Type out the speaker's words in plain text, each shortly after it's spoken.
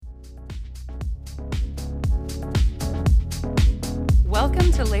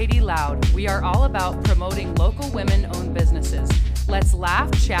to Lady Loud. We are all about promoting local women-owned businesses. Let's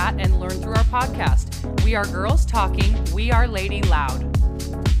laugh, chat, and learn through our podcast. We are girls talking. We are Lady Loud.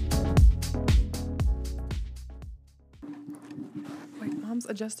 Wait, Mom's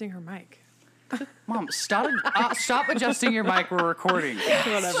adjusting her mic. Mom, stop adjusting your mic. We're recording.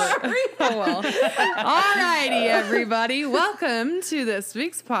 Whatever. Sorry. Oh, well. Alrighty, everybody. Welcome to this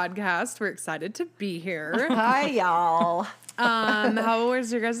week's podcast. We're excited to be here. Hi, y'all. How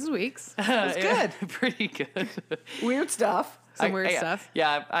was your guys' weeks? It's good. Pretty good. Weird stuff. Some weird stuff.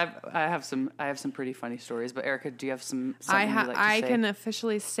 Yeah, I have some pretty funny stories. But Erica, do you have something you'd like to say? I can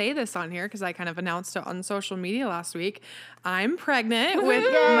officially say this on here because I kind of announced it on social media last week. I'm pregnant with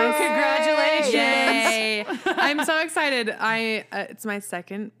my congratulations! Yay! I'm so excited. It's my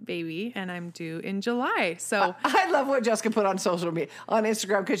second baby, and I'm due in July. So I love what Jessica put on social media on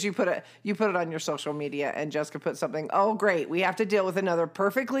Instagram because you put it on your social media, and Jessica put something. Oh, great! We have to deal with another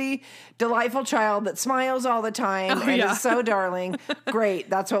perfectly delightful child that smiles all the time and is so darling. Great,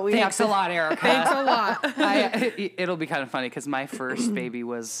 that's what we have. Thanks a lot, Erica. Thanks a lot. It'll be kind of funny because my first baby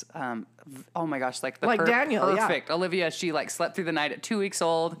was, oh my gosh, like Daniel, perfect. Yeah. Olivia, she slept through the night at 2 weeks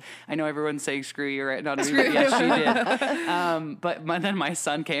old. I know everyone's saying screw you right now. Yes, she did. But then my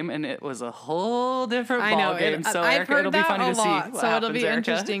son came and it was a whole different ball game. So I've Erica, heard it'll be funny to see. So it'll be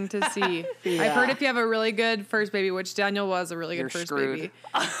interesting to see. Yeah. I've heard if you have a really good first baby, which Daniel was a really good first baby,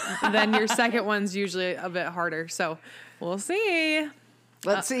 then your second one's usually a bit harder. So we'll see.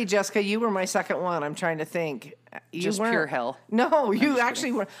 Let's see, Jessica. You were my second one. I'm trying to think. You just weren't. Pure hell. No, you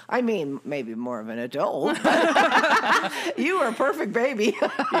actually were. I mean, maybe more of an adult. You were a perfect baby.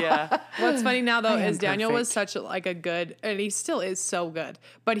 Yeah. What's funny now though is Daniel was such a good, and he still is so good,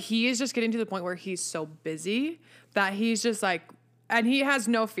 but he is just getting to the point where he's so busy that he's just like. And he has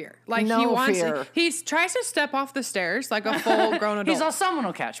no fear. Like fear. He tries to step off the stairs like a full grown adult. He's all, someone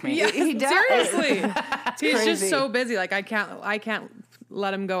will catch me. Yeah, he does. Seriously. He's crazy. just so busy. Like I can't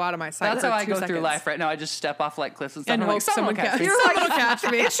let him go out of my sight. That's for how I 2 go seconds. through life right now. I just step off like cliffs and stuff. And I'm hope like, someone will catch me. You're like, Someone will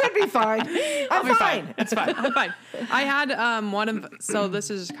catch me. It should be fine. I'm fine. It's fine. I'm fine. I had so this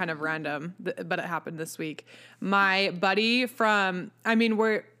is just kind of random, but it happened this week. My buddy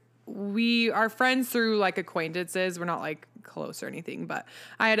we are friends through like acquaintances. We're not like close or anything, but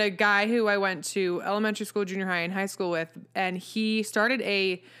I had a guy who I went to elementary school, junior high, and high school with, and he started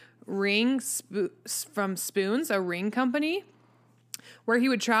a ring from Spoons, a ring company, where he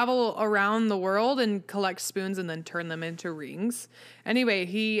would travel around the world and collect spoons and then turn them into rings. Anyway,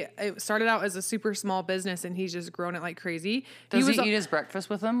 it started out as a super small business and he's just grown it like crazy. Does he eat his breakfast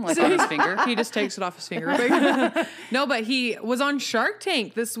with him, like on his finger? He just takes it off his finger. No, but he was on Shark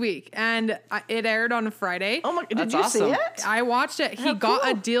Tank this week and it aired on a Friday. Oh my! Did That's you awesome. see it? I watched it. He got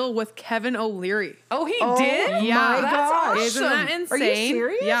a deal with Kevin O'Leary. Oh, he did? Yeah, my gosh. Isn't that insane? Are you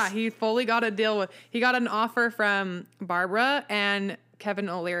serious? Yeah, he fully got a deal he got an offer from Barbara and Kevin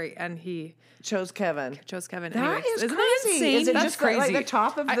O'Leary, and he chose Kevin. Anyway, That is isn't crazy. that insane? Is it That's just crazy. like the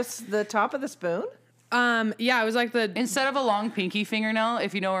top of the top of the spoon? Yeah, it was like Instead of a long pinky fingernail,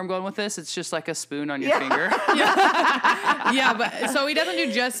 if you know where I'm going with this, it's just like a spoon on your finger. yeah, but so he doesn't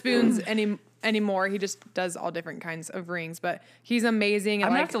do just spoons anymore. He just does all different kinds of rings, but he's amazing. And I'm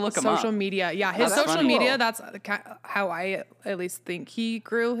gonna like have to look him social up. media. Yeah, his that's social funny. media, that's how I at least think he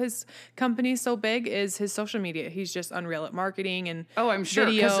grew his company so big is his social media. He's just unreal at marketing and Oh, I'm sure.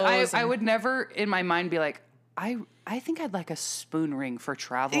 Because videos. I would never in my mind be like, I think I'd like a spoon ring for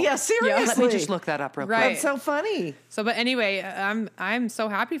travel. Yeah, seriously. Let me just look that up real quick. Right. That's so funny. So, but anyway, I'm so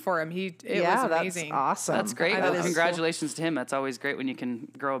happy for him. It was amazing. That's awesome. That's great. I Well, thought it was congratulations to him. That's always great when you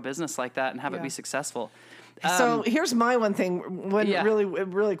can grow a business like that and have it be successful. So here's my one thing. Yeah.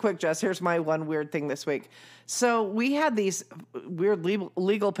 Really quick, Jess. Here's my one weird thing this week. So we had these weird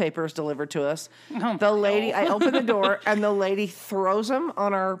legal papers delivered to us. Oh, the lady, I opened the door, and the lady throws them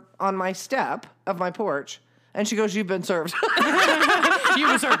on my step of my porch, and she goes, "You've been served."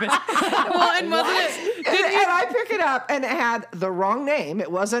 You deserve it. Well, and wasn't it? and I pick it up, and it had the wrong name. It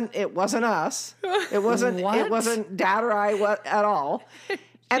wasn't us. It wasn't. What? It wasn't Dad or I at all.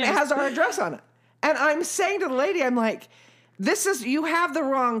 And it has our address on it. And I'm saying to the lady, I'm like, you have the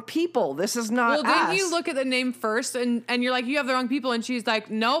wrong people. This is not us. Well, didn't you look at the name first and you're like, you have the wrong people? And she's like,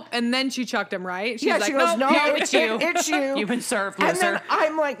 nope. And then she chucked him, right? She's like, she goes, nope, no, it's you. It's you. You've been served, And loser. then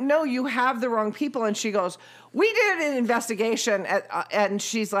I'm like, no, you have the wrong people. And she goes, we did an investigation. And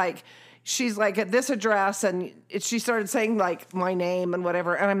she's like, she's like at this address, and she started saying like my name and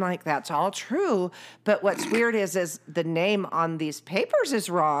whatever, and I'm like, that's all true, but what's weird is the name on these papers is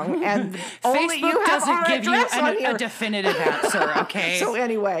wrong, and only Facebook you have doesn't our give you address on here. a definitive answer. Okay. So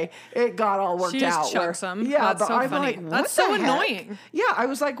anyway, it got all worked She just out. chunks them. Yeah, That's but so I'm funny. like, what That's the so heck? annoying. Yeah, I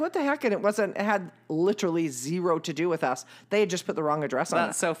was like, what the heck? And it had literally zero to do with us. They had just put the wrong address on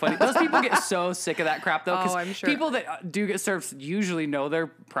That's it. so funny. Those people get so sick of that crap, though, because I'm sure. people that do get served usually know their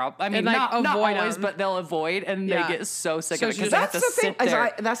problem. I mean, And, like, not avoid always, 'em. but they'll avoid, and Yeah. they get so sick So of it because she's- they have to sit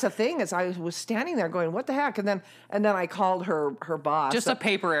there. That's the thing is I was standing there going, what the heck? And then I called her boss. Just a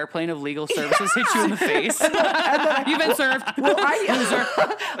paper airplane of legal services hit you in the face. You've been served. Well,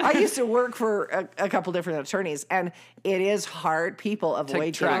 I used to work for a couple different attorneys, and it is hard. People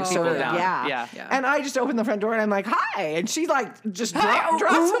avoid track getting people served. down. Yeah. Yeah. And I just opened the front door, and I'm like, hi. And she like just drops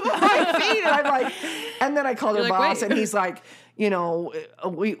my feet. And I'm like, and then I called her You're like, boss, wait. and he's like, you know,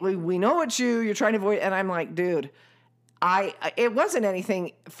 we know it's you're trying to avoid. And I'm like, dude, it wasn't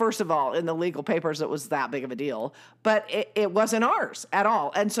anything, first of all, in the legal papers that was that big of a deal, but it wasn't ours at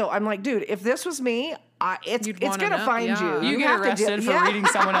all. And so I'm like, dude, if this was me, it's You'd going wanna to find know, yeah. you. You get have to arrested for reading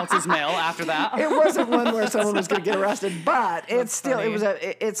someone else's mail after that. It wasn't one where someone was going to get arrested, but it's still funny.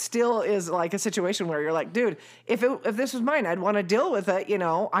 it still is like a situation where you're like, dude, if this was mine, I'd want to deal with it. You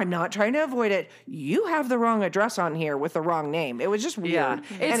know, I'm not trying to avoid it. You have the wrong address on here with the wrong name. It was just weird. Yeah.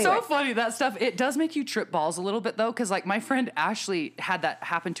 It's Anyway. so funny, that stuff. It does make you trip balls a little bit, though, because like my friend Ashley had that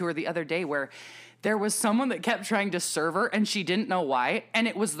happen to her the other day where there was someone that kept trying to serve her and she didn't know why, and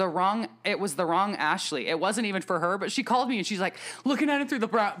it was the wrong Ashley. It wasn't even for her, but she called me and she's like looking at him through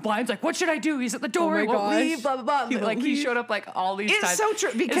the blinds like, what should I do? He's at the door. my He won't gosh. leave, blah blah blah. Like he showed up like all these It's times. so true,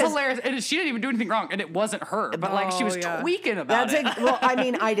 it's because- hilarious, and she didn't even do anything wrong, and it wasn't her, but like she was yeah. tweaking about That's it. it. Well, I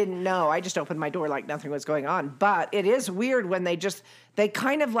mean, I didn't know. I just opened my door like nothing was going on. But it is weird when they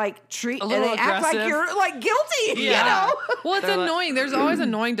kind of like treat and little they act like aggressive. you're like guilty. Yeah. You know? Well, it's They're like- annoying. There's always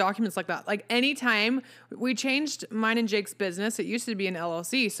annoying documents like that. Like anytime we changed mine and Jake's business, it used to be an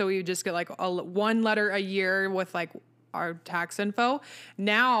LLC, so we would just get like one letter a year with like our tax info.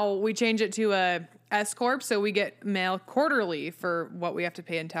 Now we change it to a S corp, so we get mail quarterly for what we have to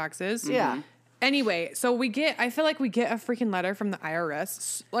pay in taxes. Yeah. Anyway, so I feel like we get a freaking letter from the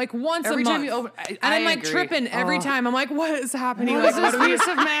IRS like once Every a time month. you open- and I I'm like agree. tripping every time. I'm like, what is happening? What Like, is this what did we- piece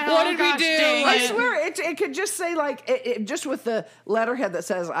of mail? What did Gosh we do? dang I it. swear, it could just say like just with the letterhead that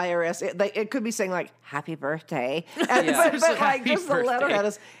says IRS. It could be saying like "Happy Birthday," and, Yeah. but like Happy just the birthday. letterhead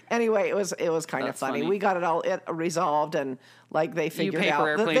is. Anyway, it was kind of That's funny. funny. We got it all resolved, and like they figured paper out that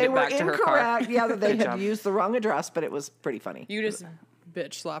airplaned they it were back to her car. incorrect. Yeah, that they Good had job. used the wrong address, but it was pretty funny. You just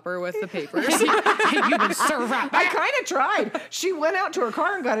bitch slap her with the papers. You've been served right I back. kind of tried. She went out to her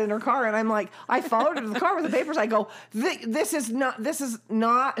car and got in her car, and I'm like, I followed her to the car with the papers. I go, this is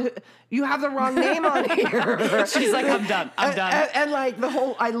not. You have the wrong name on here. She's like, I'm done. I'm done. And like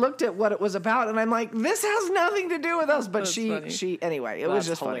I looked at what it was about, and I'm like, this has nothing to do with us. But That's funny. she anyway, it was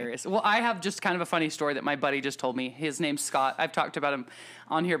That's just hilarious. Well, I have just kind of a funny story that my buddy just told me. His name's Scott. I've talked about him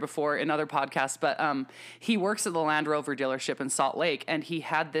on here before in other podcasts, but he works at the Land Rover dealership in Salt Lake, and he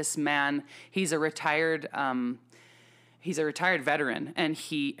had this man. He's a retired veteran, and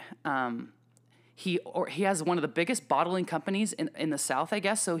he has one of the biggest bottling companies in the South, I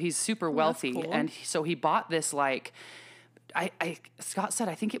guess. So he's super wealthy, cool. and so he bought this like. Scott said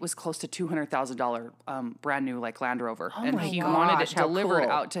I think it was close to $200,000 brand new like Land Rover, and my he wanted gosh, it how delivered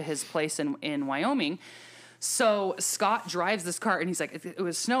cool. out to his place in Wyoming. So Scott drives this car, and he's like, it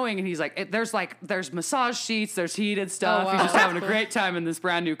was snowing, and he's like, there's massage sheets, there's heated stuff. Oh, wow. He's just having a great time in this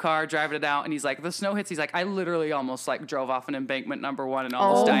brand new car, driving it out, and he's like, the snow hits. He's like, I literally almost like drove off an embankment number 1 and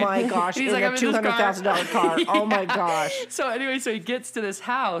almost Oh died. my gosh! He's In like, a I'm in this car. $200,000 car. Oh my gosh! So anyway, so he gets to this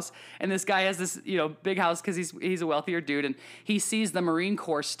house, and this guy has this, big house because he's a wealthier dude, and he sees the Marine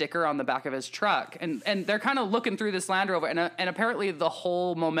Corps sticker on the back of his truck, and they're kind of looking through this Land Rover, and apparently the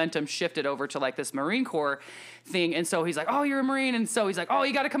whole momentum shifted over to like this Marine Corps thing, and so he's like, oh, you're a Marine, and so he's like, oh,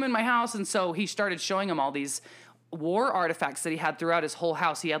 you got to come in my house, and so he started showing him all these war artifacts that he had throughout his whole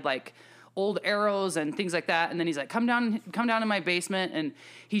house. He had like old arrows and things like that. And then he's like, come down in my basement. And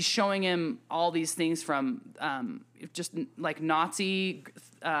he's showing him all these things from just like Nazi,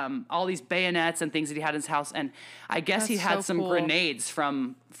 all these bayonets and things that he had in his house. And I guess he That's had so some cool. grenades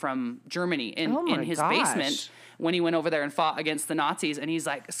from Germany in my his gosh. basement when he went over there and fought against the Nazis. And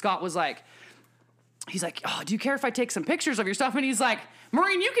Scott was like, he's like, oh, do you care if I take some pictures of your stuff? And he's like,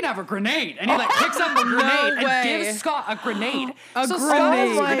 Maureen, you can have a grenade. And he like picks up a grenade way. and gives Scott a grenade. A so grenade. Scott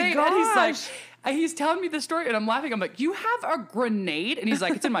has Oh my and he's like, gosh. he's telling me the story, and I'm laughing. I'm like, you have a grenade? And he's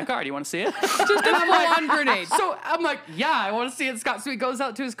like, it's in my car. Do you want to see it? Just a full-on grenade. So I'm like, yeah, I want to see it, Scott. So he goes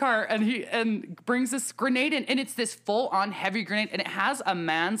out to his car and brings this grenade in, and it's this full-on heavy grenade, and it has a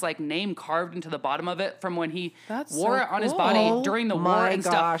man's like name carved into the bottom of it from when he wore it on his body during the war and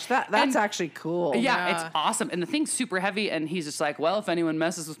stuff. That's actually cool. Yeah, it's awesome. And the thing's super heavy, and he's just like, well, if anyone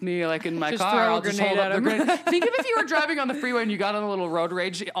messes with me, like in my car, I'll just hold up the grenade. Think of if you were driving on the freeway and you got on a little road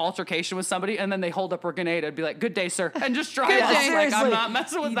rage altercation with somebody, and then they hold up a grenade. I'd be like, good day, sir, and just drive off. Like, I'm not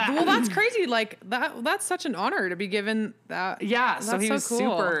messing with that. Well, that's crazy. Like that's such an honor to be given that. Yeah, so he was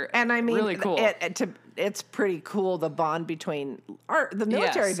super, and I mean, really cool. It's pretty cool, the bond between the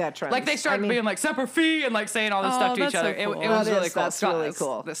military veterans. Like they started being like Semper Fi and like saying all this stuff to each other. So cool. It was really cool. That's really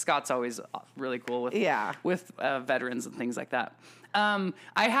cool. Scott's always really cool with veterans and things like that. I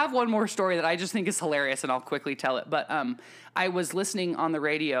have one more story that I just think is hilarious, and I'll quickly tell it. But I was listening on the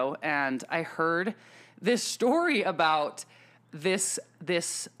radio, and I heard this story about this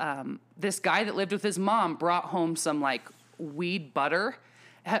guy that lived with his mom brought home some like weed butter.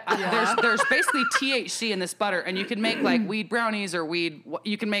 There's basically THC in this butter, and you can make like weed brownies or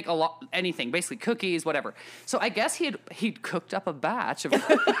you can make anything, basically cookies, whatever. So I guess he'd cooked up a batch of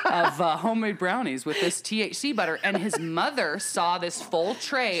homemade brownies with this THC butter, and his mother saw this full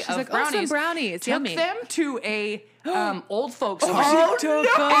tray of like, brownies. some brownies, took yummy. them to a old folks home.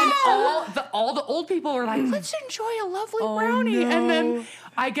 Oh, And all the old people were like, let's enjoy a lovely brownie. And then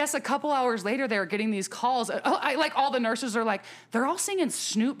I guess a couple hours later, they were getting these calls. Like all the nurses are like, they're all singing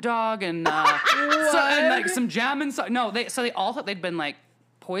Snoop Dogg and like some jamming. No, they all thought they'd been like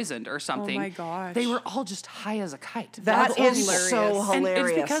poisoned or something. Oh my gosh. They were all just high as a kite. That is hilarious. so hilarious.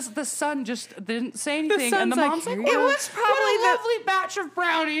 And it's because the son just didn't say anything. And the son's mom's like, like, it was probably what a lovely batch of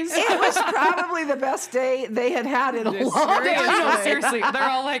brownies. It was probably the best day they had in a long time. No, seriously. They're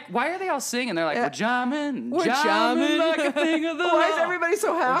all like, why are they all singing? They're like, we're jamming like a thing of the Why is everybody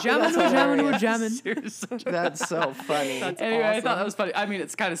so happy? We're jamming. Seriously. That's so funny. Anyway, I thought that was funny. I mean,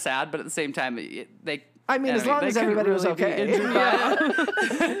 it's kind of sad, but at the same time, as long as everybody was okay. Do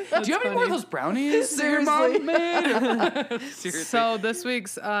you have any more of those brownies that your mom made? Seriously. So this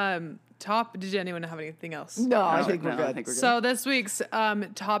week's top. Did anyone have anything else? No, I think we're good. So this week's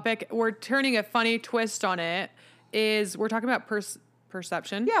topic, we're turning a funny twist on it. We're talking about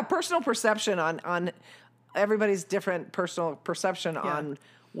perception? Yeah, personal perception on everybody's different personal perception on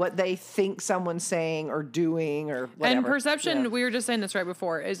what they think someone's saying or doing or whatever. And perception, we were just saying this right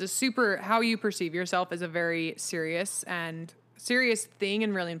before, is how you perceive yourself is a very serious thing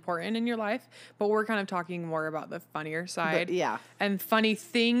and really important in your life. But we're kind of talking more about the funnier side. And funny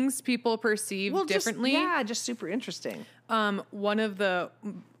things people perceive differently. Just super interesting. One of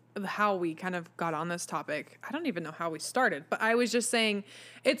how we kind of got on this topic, I don't even know how we started, but I was just saying,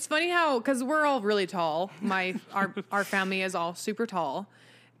 it's funny how, because we're all really tall. Our family is all super tall.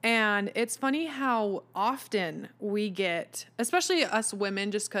 And it's funny how often we get, especially us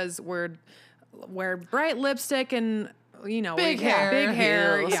women, just because wear bright lipstick and, big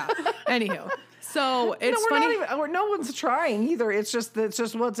hair. Yeah. Anywho. So it's funny. No one's trying either. It's just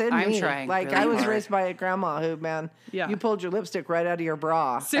what's in me. I'm trying. Like really I was hard. raised by a grandma who, you pulled your lipstick right out of your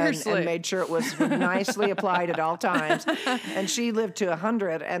bra. Seriously. And made sure it was nicely applied at all times. And she lived to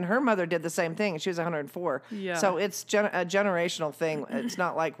 100, and her mother did the same thing. She was 104. Yeah. So it's a generational thing. It's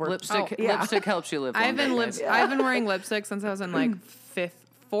not like we're lipstick helps you live. I've been wearing lipstick since I was in like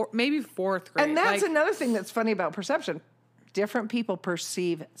fourth grade. And that's another thing that's funny about perception. Different people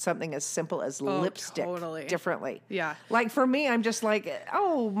perceive something as simple as lipstick differently. Yeah. Like for me, I'm just like,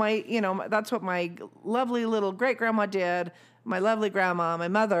 that's what my lovely little great grandma did. My lovely grandma, my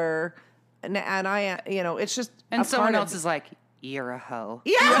mother, and I, it's just. And someone else is like, you're a hoe.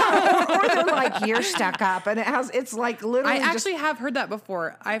 Yeah. Or they're like, you're stuck up, and it's like literally. I actually have heard that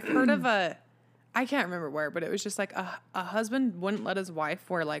before. I've heard of I can't remember where, but it was just like a husband wouldn't let his wife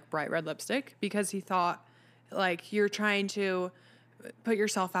wear like bright red lipstick because he thought, like, you're trying to put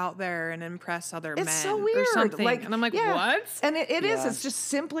yourself out there and impress other men. It's so weird. Or something. And I'm like, what? And it is. It's just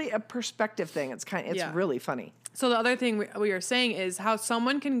simply a perspective thing. It's really funny. So the other thing we are saying is how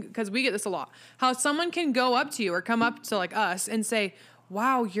someone can, because we get this a lot, how someone can go up to you or come up to like us and say,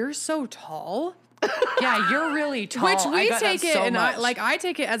 wow, you're so tall. Yeah, you're really tall. Which we take it, and I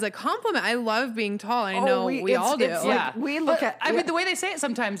take it as a compliment. I love being tall. I know we all do. Like, we look at. I mean, the way they say it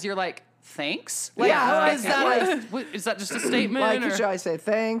sometimes, you're like, thanks. Like, is that just a statement? Like, should I say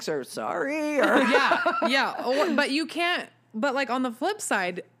thanks or sorry? Or yeah. But you can't. But like on the flip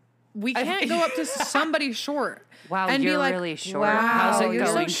side, we can't go up to somebody short. Wow, and you're be like, really short. Wow, How's it you're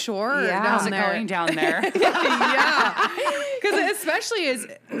going? so short. Yeah. How's it going down there? Yeah. Because especially is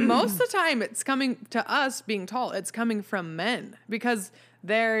most of the time it's coming to us being tall. It's coming from men because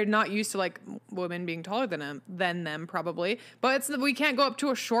they're not used to like women being taller than them probably. But we can't go up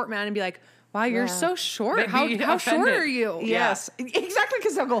to a short man and be like, wow, you're so short. They'd How be short offended. are you? Yes, exactly.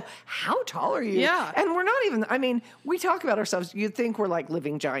 Because they'll go, "How tall are you?" Yeah. and we're not even. I mean, we talk about ourselves. You'd think we're like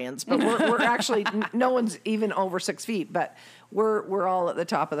living giants, but we're actually no one's even over 6 feet. But we're all at the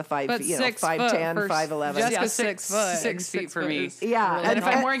top of the five. But 6 foot 5'10", for 5'11". Jessica's 6 foot. 6 feet for me. Yeah, And if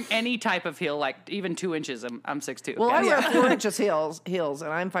I'm and- wearing any type of heel, like even 2 inches, I'm 6'2". Well, okay? I wear 4 inches heels,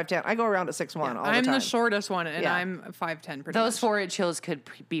 and I'm 5'10". I go around at 6'1" all the I'm time. the shortest one, and Yeah. I'm 5'10". Those 4-inch heels could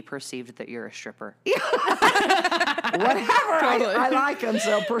be perceived that you're a stripper. Whatever. Totally. I like them,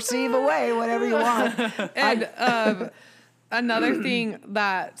 so perceive away whatever you want. And another thing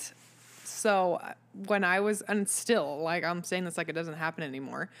that, so when I was, and still, like I'm saying this like it doesn't happen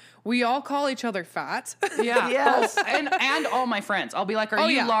anymore, we all call each other fat. Yeah. Yes. Oh, and all my friends. I'll be like, are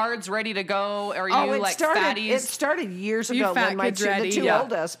you yeah. lards ready to go? Are you It like started. fatties? It started years You ago fat when kids the ready. two Yeah.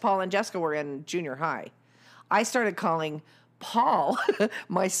 oldest, Paul and Jessica, were in junior high. I started calling Paul,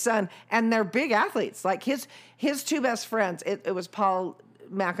 my son, and they're big athletes. Like his two best friends. It was Paul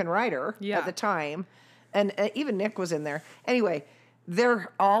McEnryder Yeah. at the time, and even Nick was in there. Anyway.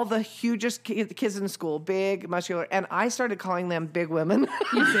 They're all the hugest kids in school, big, muscular, and I started calling them big women.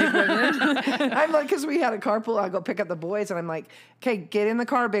 Big women. I'm like, because we had a carpool, I go pick up the boys, and I'm like, okay, get in the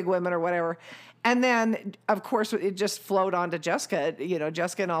car, big women, or whatever. And then, of course, it just flowed on to Jessica,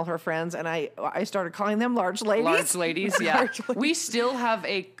 Jessica and all her friends, and I started calling them large ladies. Large ladies, yeah. We still have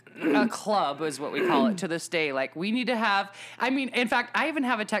a club is what we call it to this day. Like we need to have, I mean, in fact, I even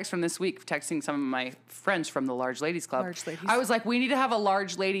have a text from this week texting some of my friends from the Large Ladies Club. Large Ladies. I was like, we need to have a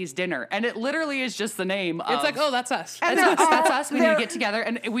large ladies dinner. And it literally is just the name of. It's like, oh, that's us. And That's they're us. That's all- us. We need to they're- get together,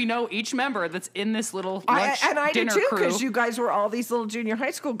 and we know each member that's in this little lunch I did dinner too, crew. because you guys were all these little junior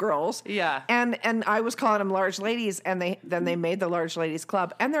high school girls. Yeah. And I was calling them large ladies, and they made the Large Ladies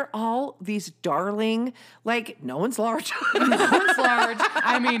Club, and they're all these darling, like no one's large. No one's large.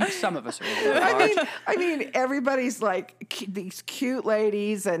 I mean, some of us are a little bit large. I mean, everybody's like these cute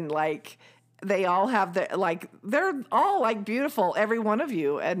ladies, and like they all have they're all like beautiful, every one of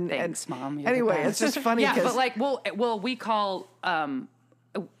you. And Thanks, Mom. You're the Anyway, best. it's just funny. Yeah, 'cause- but like, well, we call. When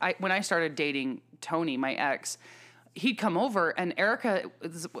I started dating Tony, my ex, he'd come over, and Erica.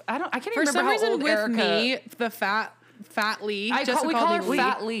 I can't even For remember some how reason, old with Erica. me, the Fat Lee. We call her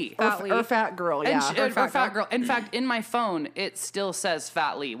Fat Lee. or fat girl, yeah. And or fat girl. In fact, in my phone, it still says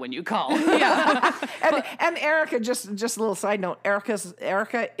Fat Lee when you call. Yeah. And Erica, just a little side note,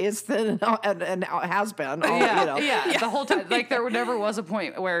 Erica is thin and has been. Yeah, the whole time. Like there never was a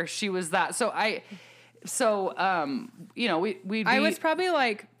point where she was that. We'd I be- was probably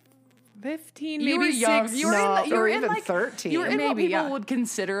like 15, You were maybe young. 6. You were No, in, you or were in even like 13. You were in what Maybe, people yeah. would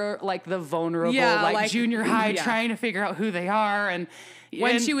consider like the vulnerable, Yeah, like like- junior high, yeah. trying to figure out who they are, and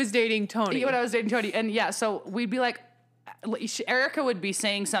when and- she was dating Tony. when I was dating Tony, and yeah, so we'd be like, Erica would be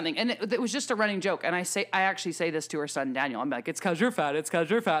saying something, and it was just a running joke. And I actually say this to her son Daniel. I'm like, it's cause you're fat. It's cause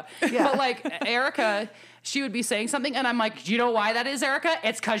you're fat. Yeah. But like Erica, she would be saying something, and I'm like, do you know why that is, Erica?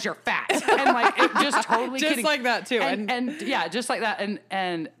 It's cause you're fat. And like, it just totally Just kidding. like that, too. And yeah, just like that.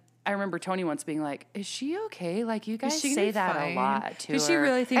 And I remember Tony once being like, is she okay? Like you guys she gonna say be that fine? a lot to Does she her.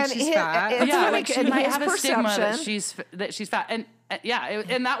 really think And she's his- fat? it's Yeah, funny, like she and might his have a stigma that perception- she's fat, and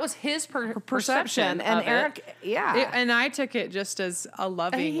and that was his perception and of it. Eric, yeah. And I took it just as a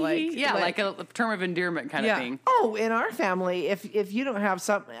loving, like a term of endearment kind Yeah. of thing. Oh, in our family, if you don't have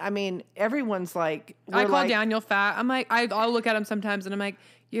something, I mean, everyone's like, I we're call like, Daniel fat. I'm like, I'll look at him sometimes and I'm like,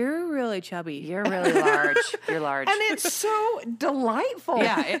 you're really chubby. You're really large. You're large. and it's so delightful.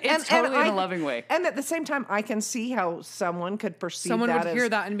 Yeah, it's totally in a loving way. And at the same time, I can see how someone could perceive Someone that would hear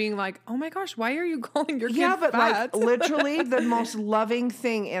as, that and being like, oh my gosh, why are you calling your kid yeah, but fat? like literally the most loving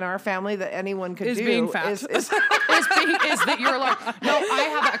thing in our family that anyone could Is do being fat. is is that you're large. No,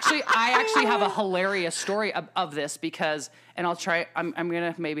 I actually have a hilarious story of this because, and I'll try. I'm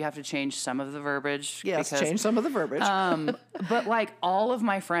gonna maybe have to change some of the verbiage. yes, because, change some of the verbiage. But like all of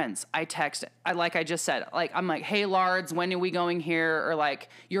my friends, I text. Like I just said, like I'm like, hey Lards, when are we going here? Or like,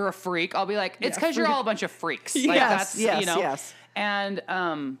 you're a freak. I'll be like, it's because you're all a bunch of freaks. Like Yes, that's yes, yes.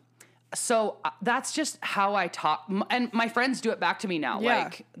 And so that's just how I talk, and my friends do it back to me now. Yeah.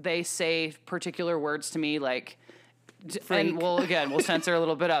 Like they say particular words to me, like. Freak. And we'll censor a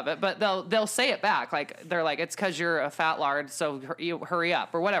little bit of it, but they'll say it back. Like they're like, it's because you're a fat lard, so you hurry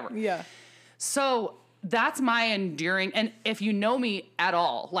up or whatever. Yeah. So that's my endearing. And if you know me at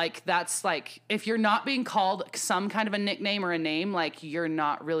all, like that's like, if you're not being called some kind of a nickname or a name, like you're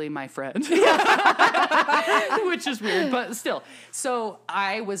not really my friend, which is weird, but still. So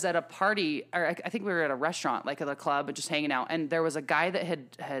I was at a party, or I think we were at a restaurant, like at a club, and just hanging out. And there was a guy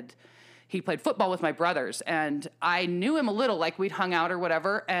that he played football with my brothers, and I knew him a little, like we'd hung out or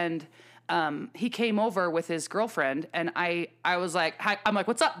whatever. And he came over with his girlfriend, and I was like, hi, I'm like,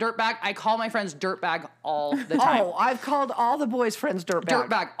 what's up, dirtbag? I call my friends dirtbag all the time. Oh, I've called all the boys' friends dirtbag.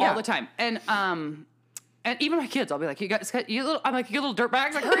 Dirtbag all the time. And even my kids, I'll be like, I'm like, you little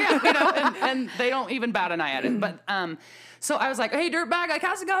dirtbags, like, hurry up, and they don't even bat an eye at it. But, so I was like, hey, dirtbag, like,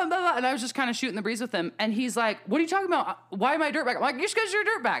 how's it going, blah, blah, and I was just kind of shooting the breeze with him, and he's like, what are you talking about? Why am I a dirtbag? I'm like, just because you're a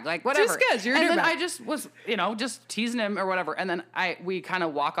dirtbag, like, whatever. Just because you're a dirtbag. And then I just was, just teasing him or whatever, and then we kind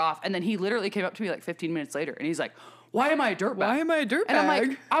of walk off, and then he literally came up to me like 15 minutes later, and he's like, why am I a dirtbag? Why am I a dirtbag?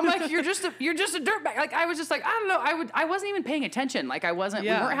 And I'm like, you're just a dirtbag. Like, I was just like, I don't know. I wasn't even paying attention. Like, we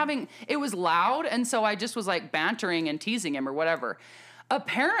weren't having, it was loud. And so I just was like bantering and teasing him or whatever.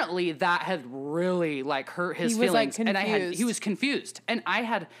 Apparently that had really like hurt his feelings. Like, and he was confused. And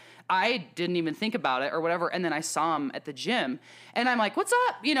I didn't even think about it or whatever. And then I saw him at the gym, and I'm like, what's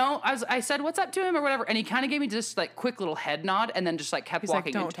up? I said, what's up to him or whatever. And he kind of gave me just like quick little head nod, and then just like kept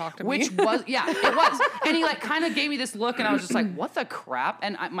walking. Like, don't talk to me. Which was, yeah, it was. And he like kind of gave me this look, and I was just like, what the crap?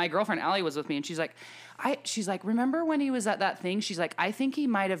 And my girlfriend Allie was with me, and she's like, remember when he was at that thing? She's like, I think he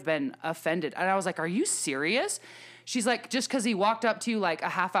might have been offended. And I was like, are you serious? She's like, just because he walked up to you like a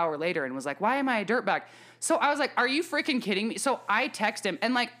half hour later and was like, why am I a dirtbag? So I was like, are you freaking kidding me? So I text him,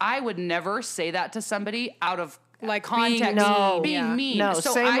 and like, I would never say that to somebody out of like context, being mean. No,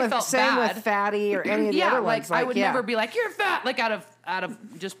 so same I with felt bad. Fatty or any of the other ones. Like I would never be like, you're fat, like out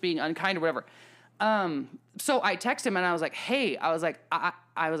of just being unkind or whatever. So I texted him, and I was like, hey, I was like,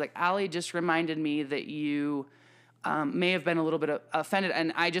 Allie just reminded me that you may have been a little bit offended.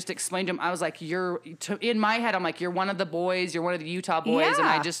 And I just explained to him, I was like, in my head, I'm like, you're one of the boys, you're one of the Utah boys.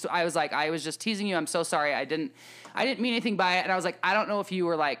 Yeah. And I was like, I was just teasing you. I'm so sorry. I didn't mean anything by it. And I was like, I don't know if you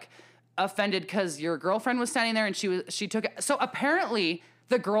were like offended because your girlfriend was standing there and she took it. So apparently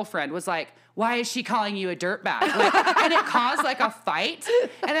the girlfriend was like, why is she calling you a dirtbag? Like, and it caused like a fight.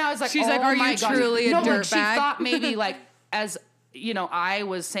 And I was like, she's like, are you truly a dirtbag? She thought maybe like I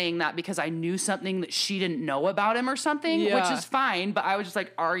was saying that because I knew something that she didn't know about him or something, which is fine. But I was just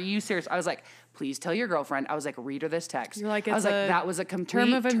like, are you serious? I was like, please tell your girlfriend. I was like, read her this text. You're like, I was like, that was a complete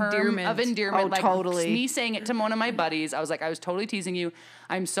term of endearment. Oh, like, totally. Me saying it to one of my buddies. I was like, I was totally teasing you.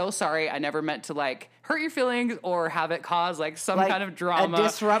 I'm so sorry. I never meant to like hurt your feelings or have it cause like some kind of drama. A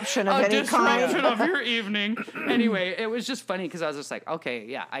disruption of any kind. Disruption of your evening. Anyway, it was just funny because I was just like, okay,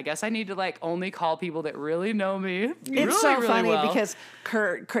 yeah, I guess I need to like only call people that really know me. It's so funny because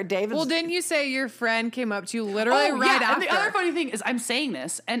Kurt David's... Well, didn't you say your friend came up to you literally right after? And the other funny thing is I'm saying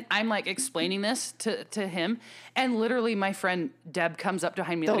this and I'm like explaining this to him, and literally my friend Deb comes up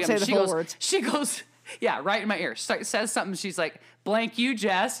behind me. Don't say the full words. She goes, yeah, right in my ear. Says something. She's like, blank you,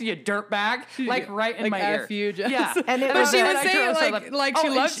 Jess, you dirtbag. Like right in like my F ear. you, Jess. Yeah. And she would say it like she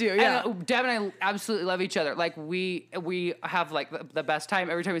loved you. Yeah. And Deb and I absolutely love each other. Like we have like the best time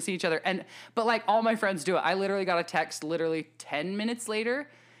every time we see each other. But like all my friends do it. I literally got a text 10 minutes later.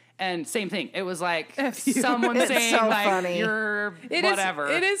 And same thing. It was like someone saying so like funny. You're whatever.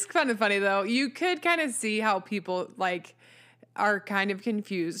 It is kind of funny though. You could kind of see how people like are kind of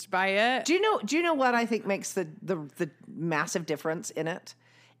confused by it. Do you know what I think makes the massive difference in it?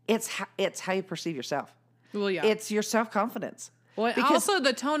 It's how you perceive yourself. Well, yeah. It's your self-confidence. Well, also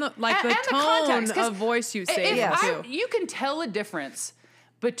the tone of the context, of voice you say it too. You can tell a difference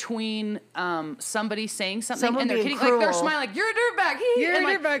between somebody saying something and they're kidding, cruel. like they're smiling, like you're a dirtbag. You're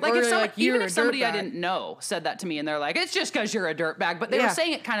a dirtbag. Like or even if somebody I didn't know said that to me, and they're like, it's just because you're a dirtbag, but they were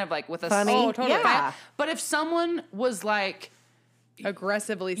saying it kind of like with a funny. Oh, totally. Yeah. But if someone was like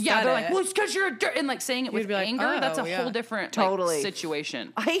aggressively said they're it. like, well, it's because you're a dirt, and like saying it with like, anger, that's a oh, whole different totally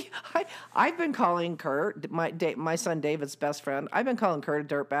situation. I've been calling Kurt, my son David's best friend. I've been calling Kurt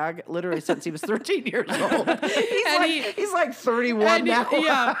a dirtbag literally since he was 13 years old. He's like 31 now.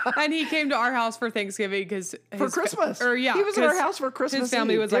 Yeah, and he came to our house for Thanksgiving for Christmas. He was at our house for Christmas. His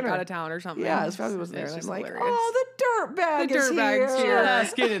family was dinner. like out of town or something. Yeah, his family was there. And I'm like, hilarious. oh, the dirtbag is dirtbag's here.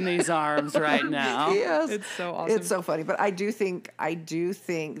 Just get in these arms right now. Yes, it's so awesome. It's so funny, but I do think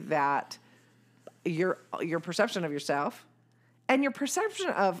that your perception of yourself and your perception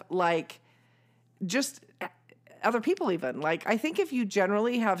of like just other people, even like I think if you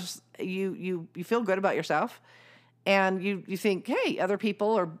generally have you feel good about yourself and you think, hey, other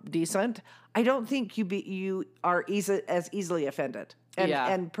people are decent, I don't think you are as easily offended.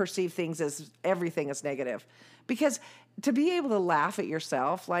 and perceive things as everything is negative. Because to be able to laugh at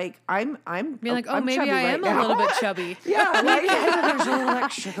yourself, like I'm Be like, oh, I'm maybe chubby I right am now. a little bit chubby. Yeah, like, There's a little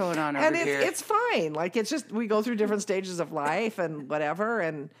extra going on over and here. it's fine. Like it's just we go through different stages of life and whatever,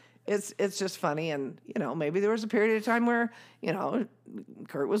 and it's just funny. And maybe there was a period of time where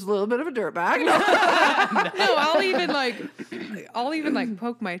Kurt was a little bit of a dirtbag. No, I'll even like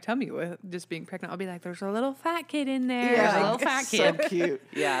poke my tummy with just being pregnant. I'll be like, there's a little fat kid in there. There's a Yeah, little fat so kid. cute.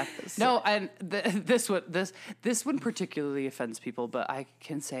 Yeah. No, and this one particularly offends people, but I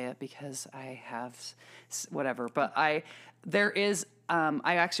can say it because I have whatever. But there is.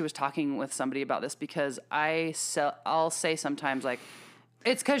 I actually was talking with somebody about this because I'll say sometimes like,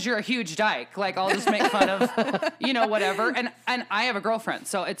 it's because you're a huge dyke. Like I'll just make fun of, whatever. And I have a girlfriend,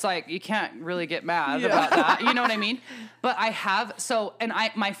 so it's like you can't really get mad about that. You know what I mean? But I have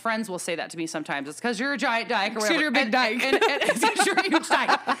my friends will say that to me sometimes. It's because you're a giant dyke or whatever. You're a big dyke. And it's 'cause you're a huge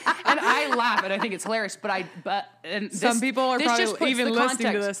dyke. And I laugh and I think it's hilarious. But Some people are this just probably puts even the listening to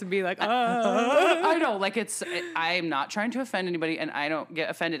context. this and be like, I know, like I'm not trying to offend anybody, and I don't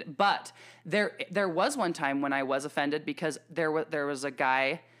get offended. But there was one time when I was offended because there was a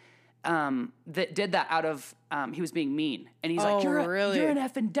guy that did that out of he was being mean, and he's like, you're an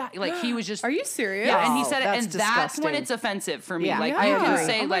effing dyke. Like he was just. Are you serious? Yeah, and he Oh, said it, that's and that's when disgusting. it's offensive for me. Yeah, like I you can agree.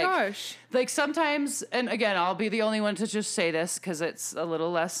 say Oh my like gosh. like sometimes, and again, I'll be the only one to just say this because it's a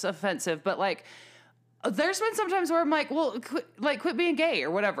little less offensive, but like. There's been sometimes where I'm like, well, quit being gay or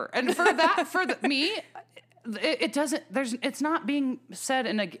whatever. And for that, me, it doesn't. It's not being said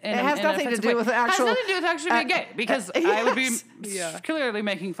in a. It has nothing to do with actual. It has nothing to do with actually being gay because I would be yes. clearly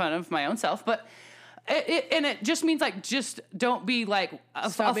making fun of my own self, but. It just means like just don't be like a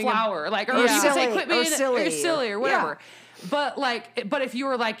Stop being a- flower like or Yeah. you can say Silly, quit or being silly, or whatever. But if you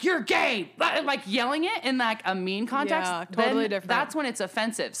were like you're gay like yelling it in like a mean context, Yeah, totally then different. that's when it's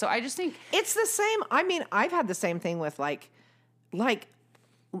offensive. So I just think It's the same. I mean, I've had the same thing with like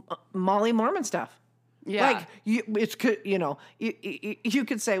Molly Mormon stuff. yeah. Like you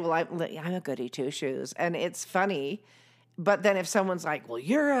could say, well, I'm a goody two shoes, and it's funny, but then if someone's like, well,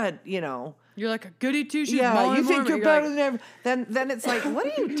 you're a you're like a goody two shoes. yeah, you think you're better than ever, then it's like, what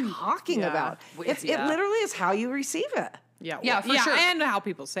are you talking Yeah. about? It Yeah. literally is how you receive it. Yeah, for sure. and how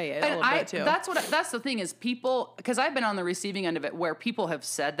people say it a And little bit too. that's the thing is people, because I've been on the receiving end of it where people have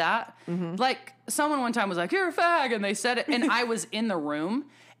said that. Like someone one time was like, you're a fag, and they said it, and I was in the room.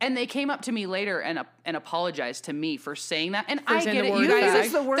 And they came up to me later and apologized to me for saying that. And I saying get the it. word You guys, fag.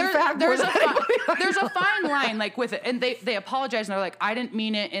 Use the word fag there's more there's a fine line like with it. And they apologize and they're like, I didn't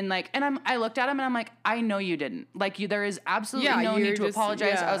mean it. And like, and I looked at him and I'm like, I know you didn't. Like there is absolutely Yeah, no you're need to just-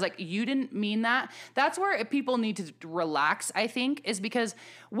 apologize. yeah. I was like, you didn't mean that. That's where people need to relax, I think, is because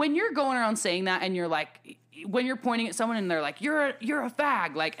when you're going around saying that and you're like, when you're pointing at someone and they're like, you're a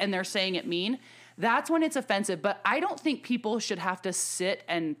fag, like, and they're saying it mean, that's when it's offensive. But I don't think people should have to sit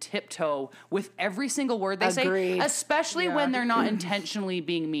and tiptoe with every single word they Agreed. say, especially Yeah. when they're not intentionally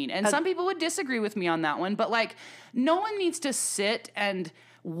being mean. And some people would disagree with me on that one, but like no one needs to sit and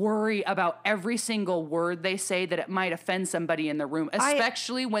worry about every single word they say that it might offend somebody in the room,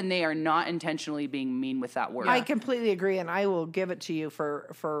 especially when they are not intentionally being mean with that word. I completely agree, and I will give it to you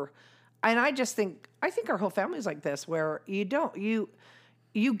for and I think our whole family is like this, where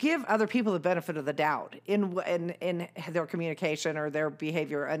you give other people the benefit of the doubt in their communication or their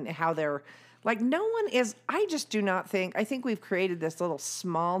behavior and how they're like, no one is, I think we've created this little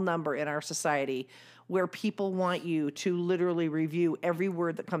small number in our society where people want you to literally review every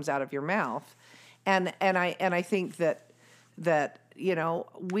word that comes out of your mouth. And I think that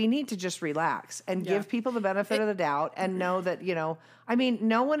we need to just relax and give people the benefit of the doubt and know that,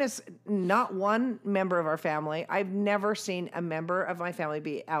 not one member of our family. I've never seen a member of my family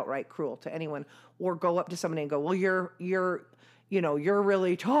be outright cruel to anyone or go up to somebody and go, well, you're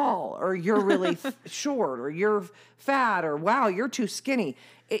really tall or you're really short or you're fat or wow, you're too skinny.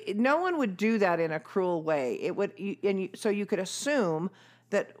 No one would do that in a cruel way. So you could assume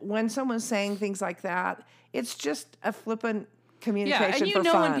that when someone's saying things like that, it's just a flippant communication. Yeah, and you for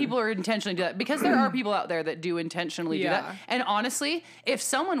know fun. when people are intentionally do that because there are people out there that do intentionally do Yeah. that. And honestly, if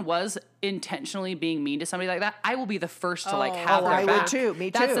someone was intentionally being mean to somebody like that, I will be the first to like have their I would back. too. Me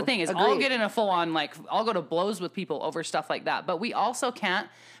That's too. the thing is I'll Agreed. get in a full on I'll go to blows with people over stuff like that. But we also can't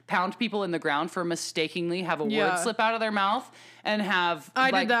pound people in the ground for mistakenly have a Yeah. word slip out of their mouth and have I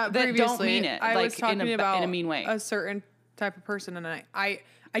did that previously. don't mean it I like was talking about in a mean way. a certain type of person, and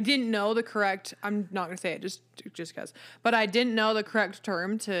I didn't know the correct. I'm not gonna say it just because, but I didn't know the correct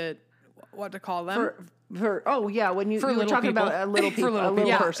term to what to call them. when you were little talking people. about a little For people, little a little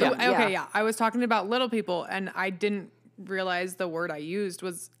people. person. Okay, yeah. I was talking about little people, and I didn't realize the word I used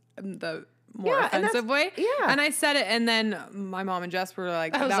was the more Yeah, and offensive way. yeah. And I said it, and then my mom and Jess were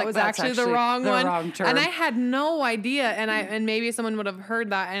like, was that like, was "That's actually the actually wrong the one. wrong term. And I had no idea. And maybe someone would have heard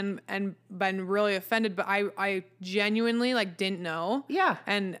that and been really offended, but I genuinely like didn't know. Yeah.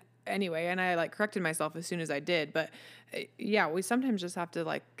 And anyway, and I like corrected myself as soon as I did. But yeah, we sometimes just have to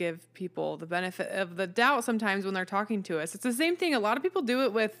like give people the benefit of the doubt sometimes when they're talking to us. It's the same thing. A lot of people do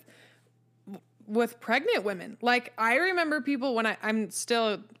it with pregnant women. Like I remember people when I'm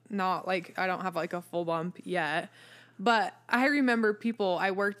still not like, I don't have like a full bump yet, but I remember people,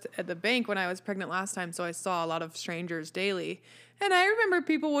 I worked at the bank when I was pregnant last time. So I saw a lot of strangers daily. And I remember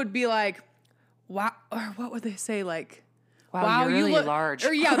people would be like, wow, or what would they say? Like, Wow, you're really look large.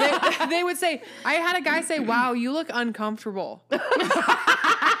 Or yeah, they would say, I had a guy say, wow, you look uncomfortable.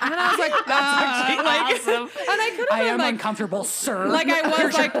 And I was like, Awesome. and I could have I been am like, uncomfortable, sir. like I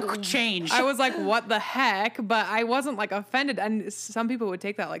was like, changed. I was like, what the heck? But I wasn't like offended. And some people would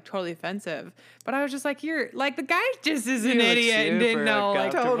take that like totally offensive. But I was just like, you're like, the guy just is an look idiot and didn't super know. Like,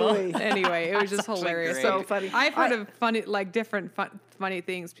 uncomfortable. Totally. anyway, it was just Such a hilarious. great- So funny. I've heard of funny, like different funny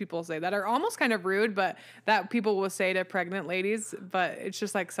things people say that are almost kind of rude, but that people will say to pregnant ladies. But it's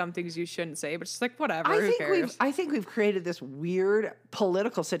just like some things you shouldn't say. But it's just like whatever. Who cares? I think we've created this weird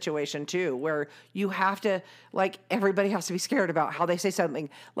political situation too, where you have to like everybody has to be scared about how they say something.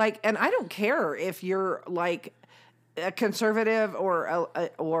 Like, and I don't care if you're like a conservative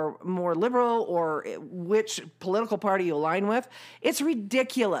or more liberal or which political party you align with. It's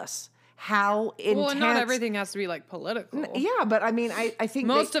ridiculous how intense. Well, and not everything has to be like political. Yeah, but I mean, I think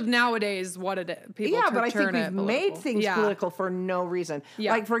Most of nowadays, what it people yeah, but I turn think it we've made political. things Yeah. political for no reason.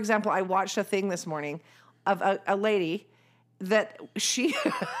 Yeah. Like, for example, I watched a thing this morning of a lady that she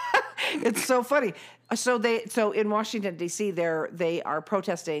it's so funny. So in Washington D.C. they are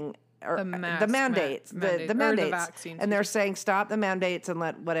protesting The mask mandates, mandate, the or the mandates, vaccines. and they're saying stop the mandates and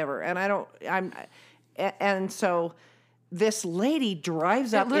let whatever. And so this lady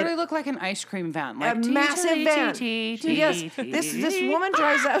drives It up. literally looked like an ice cream van. Like, A massive van. Yes, Yes, this woman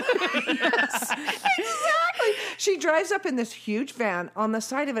drives up. Yes, exactly. She drives up in this huge van. On the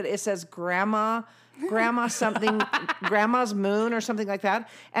side of it, it says grandma something, grandma's moon or something like that.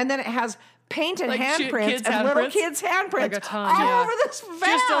 And then it has paint and Like handprints kids' of little handprints? kids' handprints Like a ton, all yeah. over this van.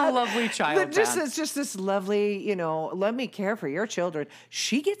 Just a lovely child van. It's just this lovely, let me care for your children.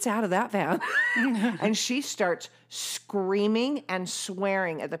 She gets out of that van and she starts screaming and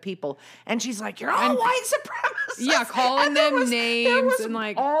swearing at the people. And she's like, you're all white supremacists. Yeah, calling And there them there names and,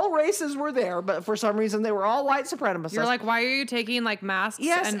 like- all races were there, but for some reason they were all white supremacists. You're like, why are you taking like masks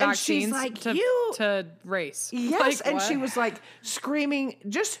Yes, and and she's vaccines like, "You-" to race? Yes, Like, and what? she was like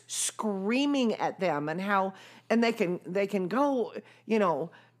just screaming at them and how and they can go,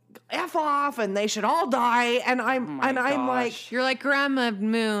 F off and they should all die. And I'm like, gosh. You're like, Grandma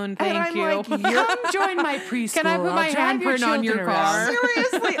Moon, and thank I'm you. like, Come join my preschool. Can I put my I'll drive handprint on your children car? around.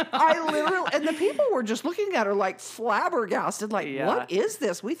 seriously, I literally, and the people were just looking at her like flabbergasted, like, Yeah. what is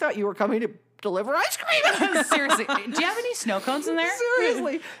this? We thought you were coming to deliver ice cream. Seriously, do you have any snow cones in there?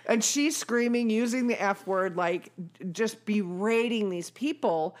 Seriously. And she's screaming, using the F word, like just berating these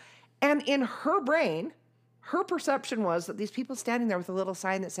people. And in her brain, her perception was that these people standing there with a little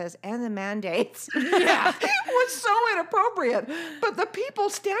sign that says, and the mandates. Yeah. It was so inappropriate. But the people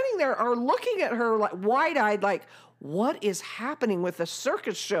standing there are looking at her like wide-eyed, like, what is happening with the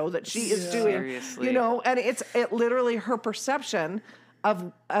circus show that she is doing? Seriously. And it literally her perception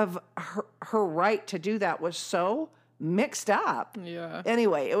of her right to do that was so mixed up. Yeah.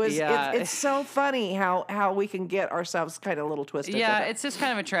 Anyway, Yeah. it's so funny how we can get ourselves kind of a little twisted. Yeah, with it. it's just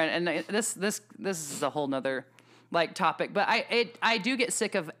kind of a trend, and this is a whole nother like topic. But I do get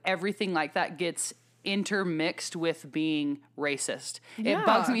sick of everything like that gets intermixed with being racist. Yeah. It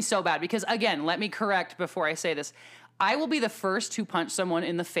bugs me so bad because, again, let me correct before I say this. I will be the first to punch someone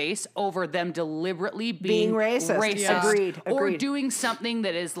in the face over them deliberately being racist. Yeah. Agreed. or Agreed. doing something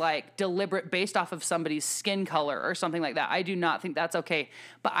that is like deliberate based off of somebody's skin color or something like that. I do not think that's okay.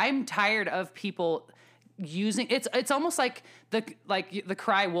 But I'm tired of people using it's almost like the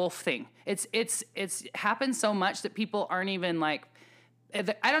cry wolf thing. It's happened so much that people aren't even like,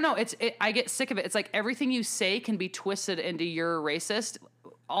 I don't know. I get sick of it. It's like everything you say can be twisted into you're racist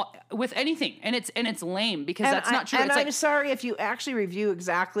with anything, and it's lame because that's not true. And It's I'm like, sorry if you actually review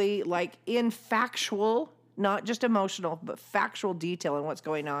exactly, like in factual, not just emotional, but factual detail in what's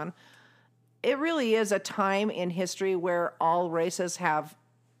going on. It really is a time in history where all races have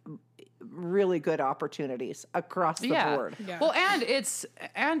really good opportunities across the board. Yeah. Well, and it's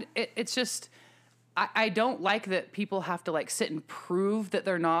just I don't like that people have to like sit and prove that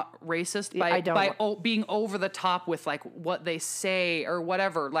they're not racist by being over the top with like what they say or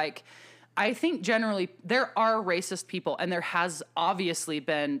whatever. Like, I think generally there are racist people, and there has obviously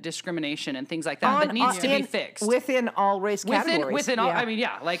been discrimination and things like that that needs to be fixed within all race categories. Within all, I mean,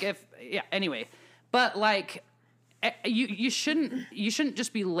 yeah, like anyway, but like. You shouldn't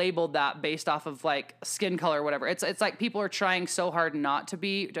just be labeled that based off of like skin color or whatever. It's like people are trying so hard not to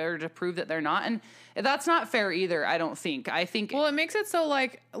be or to prove that they're not, and that's not fair either. I don't think. I think. Well, it makes it so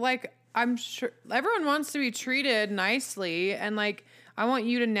like I'm sure everyone wants to be treated nicely, and like I want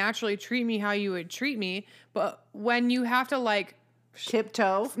you to naturally treat me how you would treat me, but when you have to like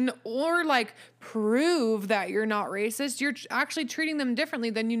tiptoe or like prove that you're not racist, you're actually treating them differently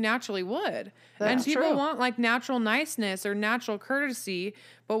than you naturally would. And people want like natural niceness or natural courtesy,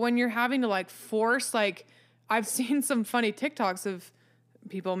 but when you're having to like force, like I've seen some funny TikToks of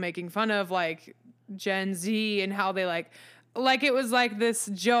people making fun of like Gen Z and how they like it was like this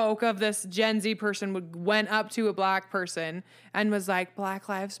joke of this Gen Z person went up to a black person and was like, Black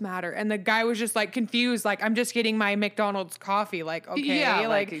Lives Matter. And the guy was just like confused. Like, I'm just getting my McDonald's coffee. Like, okay. Yeah,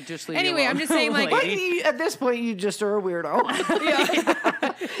 like just leave anyway, I'm just saying like, at this point, you just are a weirdo.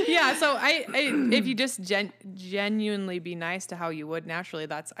 Yeah. So if you just genuinely be nice to how you would naturally,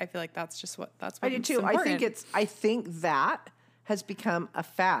 I feel like that's what I do too. Important. I think that has become a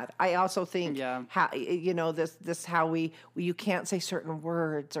fad. I also think how how you can't say certain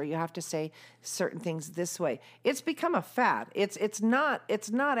words, or you have to say certain things this way. It's become a fad. It's not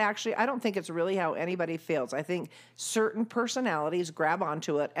actually, I don't think it's really how anybody feels. I think certain personalities grab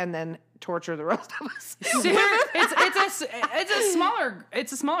onto it and then torture the rest of us. It's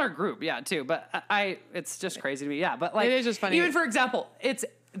a smaller group, yeah, too. But it's just crazy to me, yeah. But like, it is just funny. Even for example,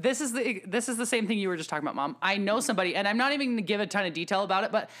 this is the same thing you were just talking about, Mom. I know somebody, and I'm not even going to give a ton of detail about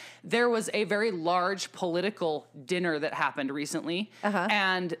it, but there was a very large political dinner that happened recently,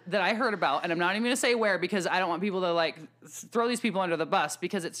 and that I heard about, and I'm not even going to say where because I don't want people to like throw these people under the bus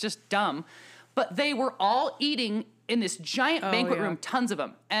because it's just dumb. But they were all eating in this giant banquet room, tons of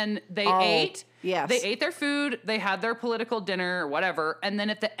them, and they ate. Yes. They ate their food, they had their political dinner or whatever, and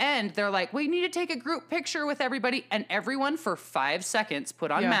then at the end, they're like, we need to take a group picture with everybody, and everyone for 5 seconds put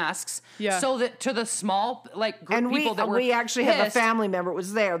on masks so that to the small like group of people that were we actually pissed, have a family member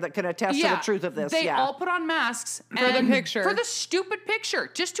was there that can attest to the truth of this. They all put on masks for the picture. For the stupid picture,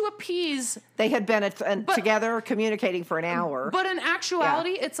 just to appease. They had been together communicating for an hour. But in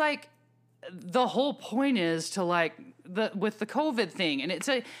actuality, it's like the whole point is to like with the COVID thing, and it's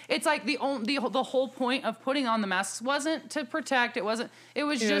like the whole point of putting on the masks wasn't to protect. It was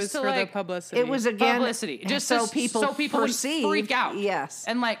just to for like the publicity. It was again publicity, just so people perceive, freak out,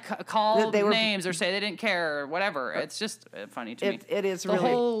 and like call names or say they didn't care or whatever. It's just funny to me. It is the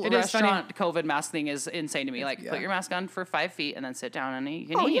really whole restaurant COVID mask thing is insane to me. Like put your mask on for 5 feet and then sit down and you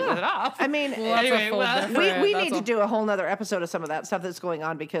can eat with it off. I mean, we need to do a whole nother episode of some of that stuff that's going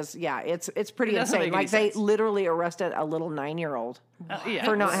on because it's pretty insane. Like they literally arrested a little 9-year-old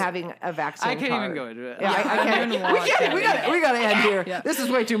for not having a vaccine. I can't card. even go into it. Yeah, I can't even watch it. We got to end here. Yeah. This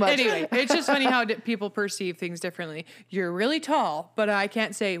is way too much. Anyway, it's just funny how people perceive things differently. You're really tall, but I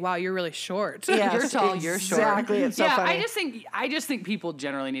can't say, wow, you're really short. Yes, you're tall, you're short. Exactly. It's so funny. I just think people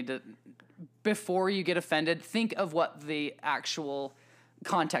generally need to, before you get offended, think of what the actual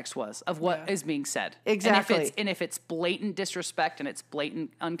context was of what is being said. Exactly. And if it's blatant disrespect and it's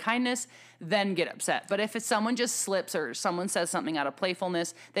blatant unkindness, then get upset. But if someone just slips or someone says something out of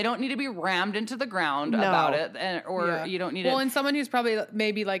playfulness, they don't need to be rammed into the ground about it, you don't need to. Well, and someone who's probably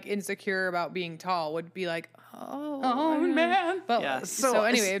maybe like insecure about being tall would be like, oh man. But so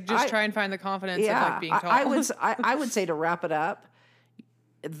anyway, just try and find the confidence of like being tall. I would say to wrap it up,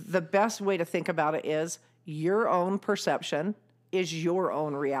 the best way to think about it is your own perception is your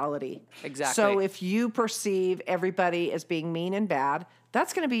own reality. Exactly. So if you perceive everybody as being mean and bad,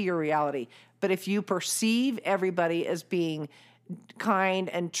 that's going to be your reality. But if you perceive everybody as being kind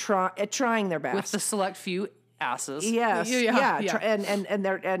and trying their best, with the select few asses, and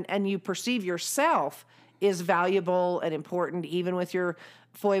you perceive yourself is valuable and important, even with your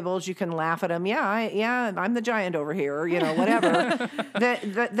foibles, you can laugh at them. I'm the giant over here, or whatever.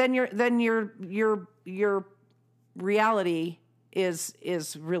 then your reality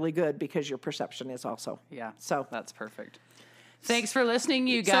is really good because your perception is also. Yeah. So that's perfect. Thanks for listening,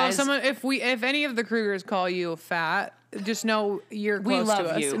 you guys. So if any of the Krugers call you fat, just know you're close to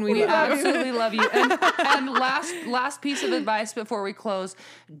us. You. And we absolutely love you. And last piece of advice before we close: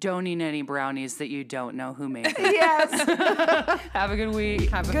 don't eat any brownies that you don't know who made them. Yes. Have a good week.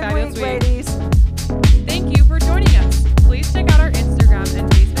 Have a fabulous week, ladies. Thank you for joining us. Please check out our Instagram